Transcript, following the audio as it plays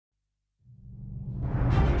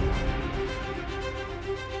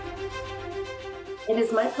It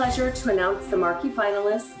is my pleasure to announce the Markie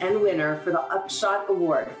finalists and winner for the Upshot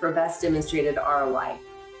Award for Best Demonstrated ROI.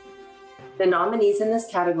 The nominees in this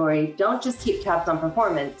category don't just keep tabs on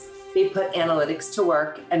performance, they put analytics to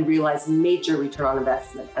work and realize major return on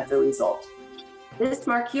investment as a result. This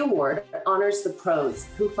Markie Award honors the pros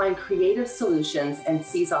who find creative solutions and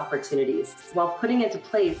seize opportunities while putting into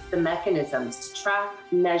place the mechanisms to track,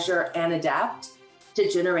 measure, and adapt to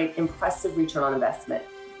generate impressive return on investment.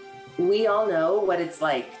 We all know what it's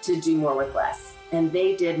like to do more with less, and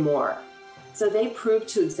they did more. So they proved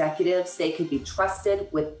to executives they could be trusted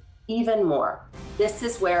with even more. This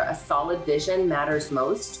is where a solid vision matters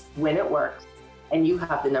most when it works, and you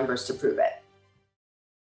have the numbers to prove it.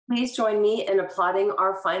 Please join me in applauding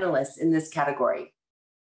our finalists in this category.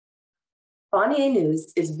 Bonnier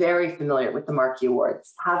News is very familiar with the Markie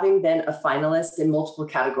Awards, having been a finalist in multiple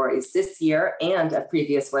categories this year and a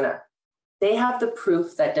previous winner. They have the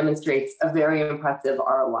proof that demonstrates a very impressive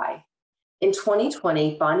ROI. In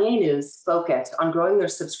 2020, Bonnier News focused on growing their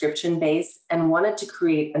subscription base and wanted to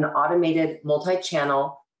create an automated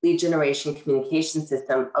multi-channel lead generation communication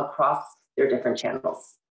system across their different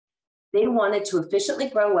channels. They wanted to efficiently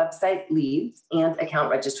grow website leads and account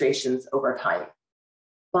registrations over time.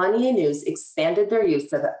 Bonnier News expanded their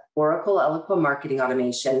use of Oracle Eloqua marketing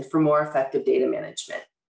automation for more effective data management.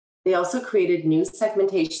 They also created new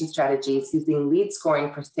segmentation strategies using lead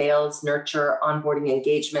scoring for sales, nurture, onboarding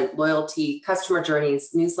engagement, loyalty, customer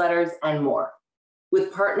journeys, newsletters, and more.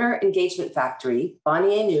 With Partner Engagement Factory,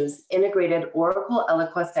 Bonnier News integrated Oracle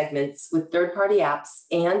Eloqua segments with third-party apps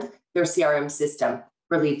and their CRM system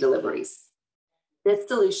for lead deliveries. This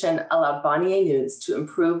solution allowed Bonnier News to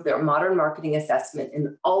improve their modern marketing assessment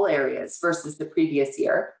in all areas versus the previous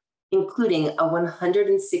year, including a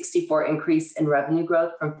 164% increase in revenue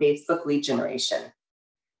growth from Facebook lead generation.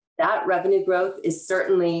 That revenue growth is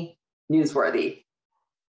certainly newsworthy.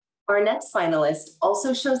 Our next finalist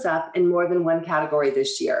also shows up in more than one category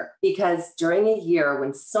this year because during a year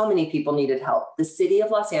when so many people needed help, the city of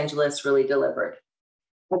Los Angeles really delivered.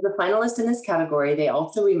 As a finalist in this category, they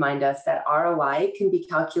also remind us that ROI can be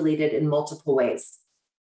calculated in multiple ways.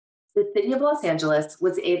 The city of Los Angeles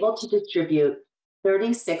was able to distribute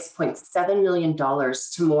 $36.7 million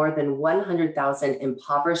to more than 100,000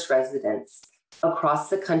 impoverished residents across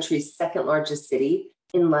the country's second largest city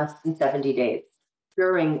in less than 70 days,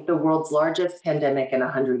 during the world's largest pandemic in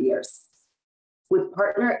 100 years. With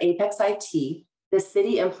partner Apex IT, the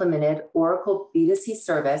city implemented Oracle B2C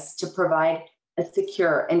service to provide a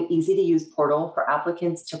secure and easy-to-use portal for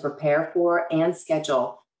applicants to prepare for and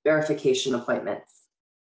schedule verification appointments.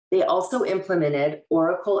 They also implemented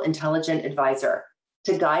Oracle Intelligent Advisor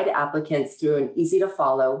to guide applicants through an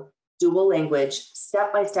easy-to-follow, dual-language,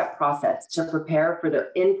 step-by-step process to prepare for their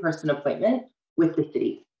in-person appointment with the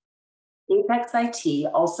city. Apex IT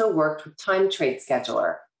also worked with Time Trade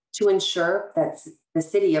Scheduler to ensure that the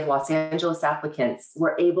city of Los Angeles applicants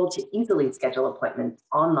were able to easily schedule appointments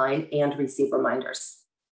online and receive reminders.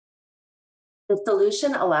 The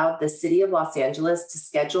solution allowed the city of Los Angeles to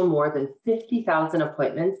schedule more than 50,000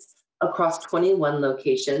 appointments across 21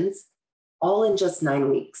 locations, all in just 9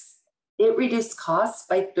 weeks. It reduced costs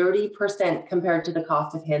by 30% compared to the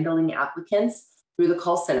cost of handling applicants through the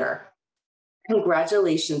call center.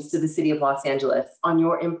 Congratulations to the city of Los Angeles on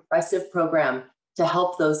your impressive program to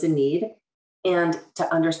help those in need and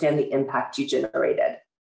to understand the impact you generated.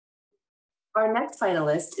 Our next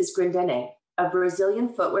finalist is Grendene, a Brazilian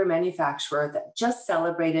footwear manufacturer that just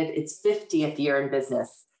celebrated its 50th year in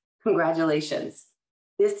business. Congratulations.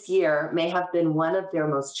 This year may have been one of their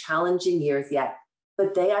most challenging years yet,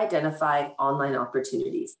 but they identified online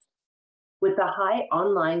opportunities. With the high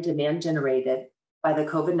online demand generated by the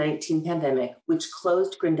COVID-19 pandemic, which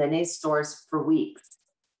closed Grendene's stores for weeks,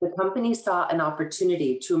 the company saw an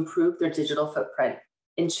opportunity to improve their digital footprint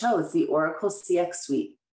and chose the Oracle CX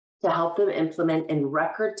Suite to help them implement in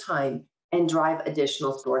record time and drive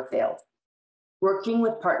additional store sales. Working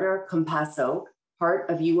with partner Compasso, part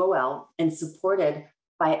of UOL, and supported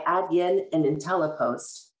by Adyen and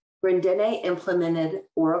IntelliPost, Grendene implemented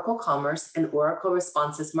Oracle Commerce and Oracle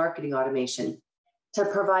Responses marketing automation to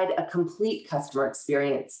provide a complete customer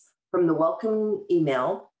experience from the welcome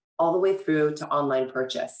email all the way through to online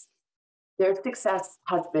purchase. Their success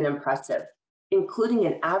has been impressive, including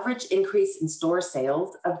an average increase in store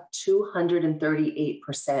sales of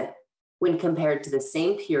 238% when compared to the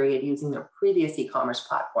same period using their previous e-commerce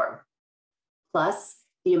platform. Plus,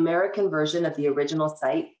 the American version of the original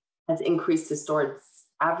site has increased the store's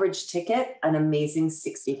average ticket an amazing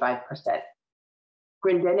 65%.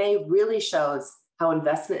 Grendene really shows how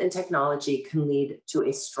investment in technology can lead to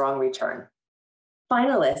a strong return.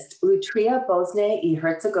 Finalist Lutrija Bosne i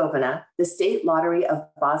Herzegovina, the state lottery of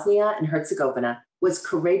Bosnia and Herzegovina, was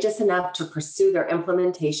courageous enough to pursue their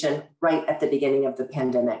implementation right at the beginning of the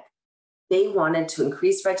pandemic. They wanted to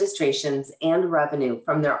increase registrations and revenue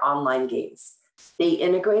from their online games. They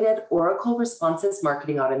integrated Oracle Responses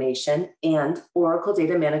Marketing Automation and Oracle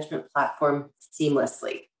Data Management Platform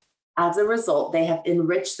seamlessly. As a result, they have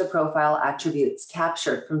enriched the profile attributes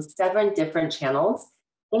captured from 7 different channels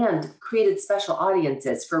and created special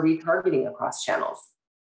audiences for retargeting across channels.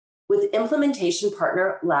 With implementation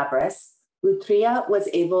partner Labris, Lutrija was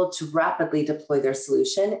able to rapidly deploy their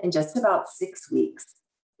solution in just about 6 weeks.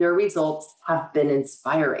 Their results have been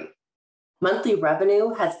inspiring. Monthly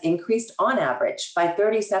revenue has increased on average by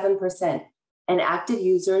 37%, and active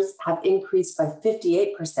users have increased by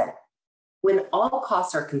 58%. When all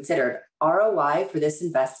costs are considered, ROI for this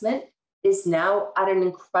investment is now at an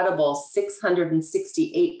incredible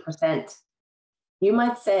 668%. You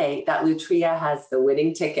might say that Lutrija has the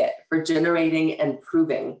winning ticket for generating and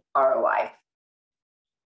proving ROI.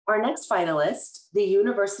 Our next finalist, the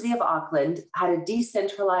University of Auckland, had a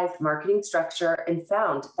decentralized marketing structure and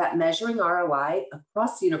found that measuring ROI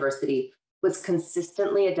across the university was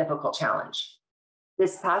consistently a difficult challenge.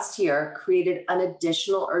 This past year created an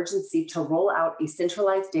additional urgency to roll out a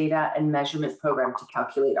centralized data and measurement program to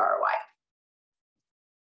calculate ROI.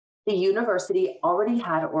 The university already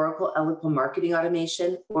had Oracle Eloqua Marketing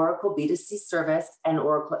Automation, Oracle B2C Service, and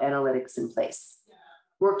Oracle Analytics in place.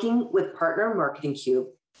 Working with partner Marketing Cube,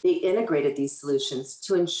 they integrated these solutions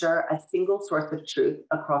to ensure a single source of truth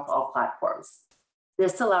across all platforms.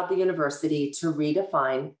 This allowed the university to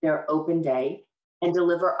redefine their open day and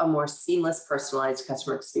deliver a more seamless, personalized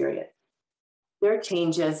customer experience. Their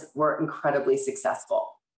changes were incredibly successful.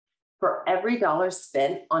 For every dollar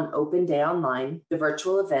spent on Open Day Online, the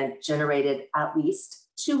virtual event generated at least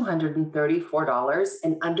 $234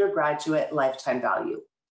 in undergraduate lifetime value,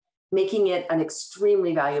 making it an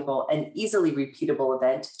extremely valuable and easily repeatable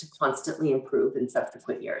event to constantly improve in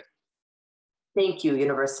subsequent years. Thank you,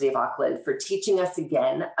 University of Auckland, for teaching us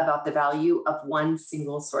again about the value of one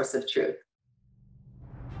single source of truth.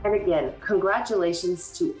 And again, congratulations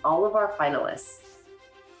to all of our finalists.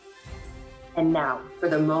 And now, for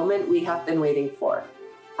the moment we have been waiting for,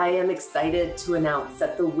 I am excited to announce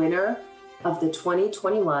that the winner of the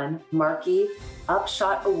 2021 Markie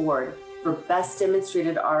Upshot Award for Best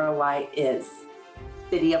Demonstrated ROI is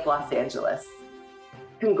City of Los Angeles.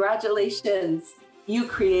 Congratulations! You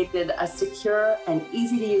created a secure and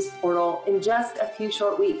easy-to-use portal in just a few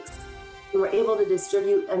short weeks. You were able to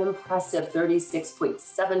distribute an impressive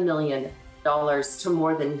 $36.7 million to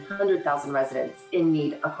more than 100,000 residents in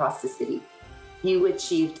need across the city. You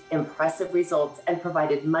achieved impressive results and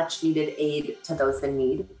provided much needed aid to those in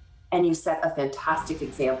need. And you set a fantastic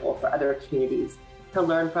example for other communities to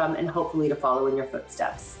learn from and hopefully to follow in your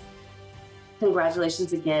footsteps.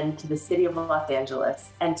 Congratulations again to the City of Los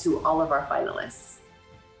Angeles and to all of our finalists.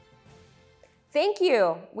 Thank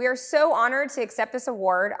you. We are so honored to accept this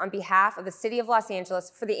award on behalf of the City of Los Angeles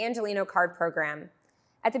for the Angelino Card Program.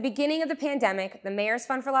 At the beginning of the pandemic, the Mayor's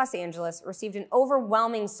Fund for Los Angeles received an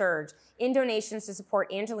overwhelming surge in donations to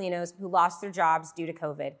support Angelinos who lost their jobs due to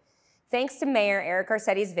COVID. Thanks to Mayor Eric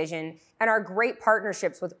Garcetti's vision and our great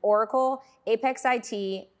partnerships with Oracle, Apex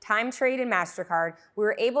IT, TimeTrade, and MasterCard, we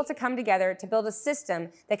were able to come together to build a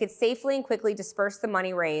system that could safely and quickly disperse the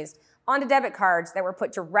money raised onto debit cards that were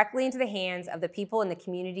put directly into the hands of the people in the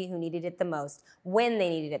community who needed it the most, when they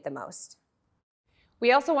needed it the most.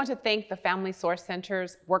 We also want to thank the Family Source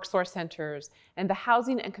Centers, Work Source Centers, and the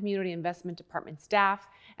Housing and Community Investment Department staff,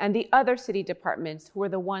 and the other city departments who were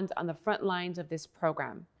the ones on the front lines of this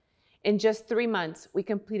program. In just 3 months, we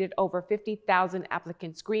completed over 50,000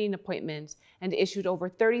 applicant screening appointments and issued over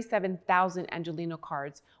 37,000 Angelino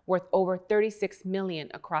cards worth over $36 million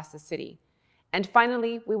across the city. And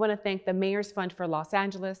finally, we want to thank the Mayor's Fund for Los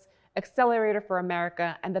Angeles, Accelerator for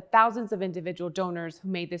America, and the thousands of individual donors who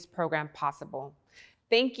made this program possible.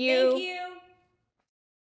 Thank you. Thank you.